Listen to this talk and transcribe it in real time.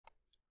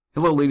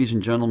Hello, ladies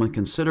and gentlemen.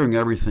 Considering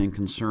everything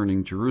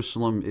concerning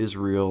Jerusalem,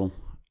 Israel,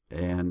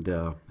 and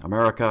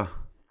America,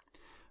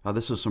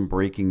 this is some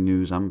breaking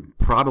news. I'm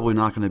probably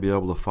not going to be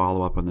able to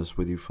follow up on this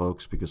with you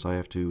folks because I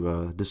have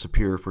to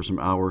disappear for some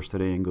hours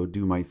today and go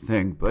do my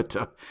thing. But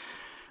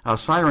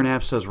Siren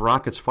app says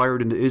rockets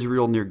fired into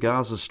Israel near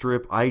Gaza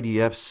Strip.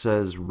 IDF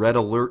says red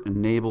alert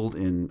enabled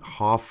in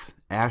Hof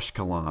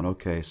Ashkelon.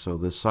 Okay, so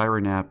the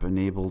Siren app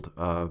enabled,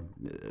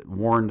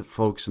 warned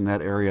folks in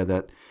that area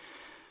that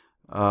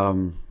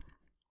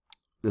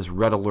this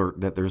red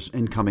alert that there's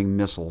incoming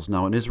missiles.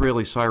 Now, an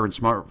Israeli Siren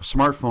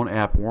smartphone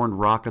app warned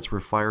rockets were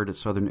fired at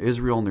southern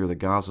Israel near the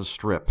Gaza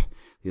Strip.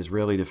 The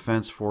Israeli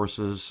Defense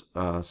Forces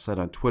said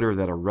on Twitter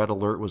that a red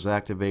alert was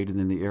activated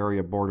in the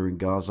area bordering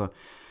Gaza.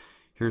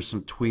 Here's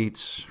some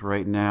tweets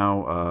right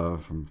now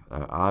from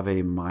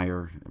Ave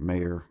Mayer.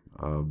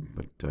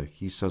 But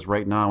he says,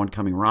 right now,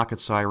 incoming rocket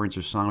sirens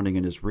are sounding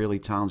in Israeli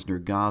towns near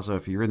Gaza.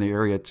 If you're in the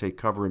area, take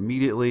cover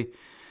immediately.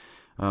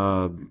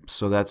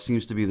 So that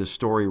seems to be the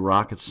story.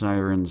 Rocket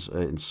sirens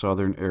in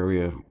southern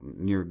area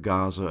near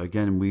Gaza.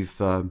 Again, we've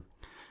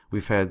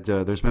had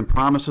there's been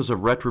promises of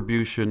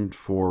retribution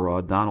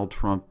for Donald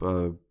Trump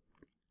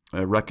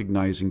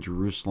recognizing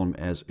Jerusalem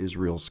as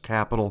Israel's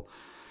capital.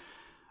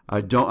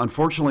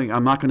 Unfortunately,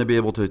 I'm not going to be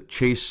able to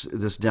chase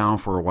this down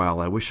for a while.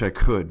 I wish I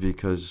could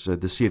because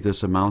to see if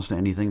this amounts to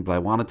anything. But I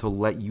wanted to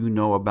let you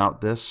know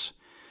about this.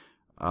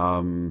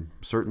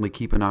 Certainly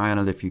keep an eye on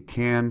it if you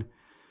can.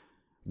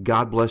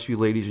 God bless you,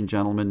 ladies and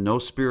gentlemen. No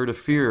spirit of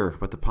fear,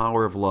 but the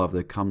power of love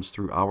that comes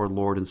through our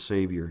Lord and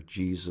Savior,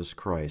 Jesus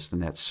Christ,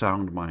 and that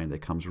sound mind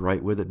that comes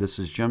right with it. This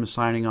is Jim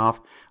signing off.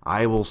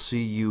 I will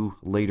see you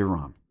later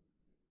on.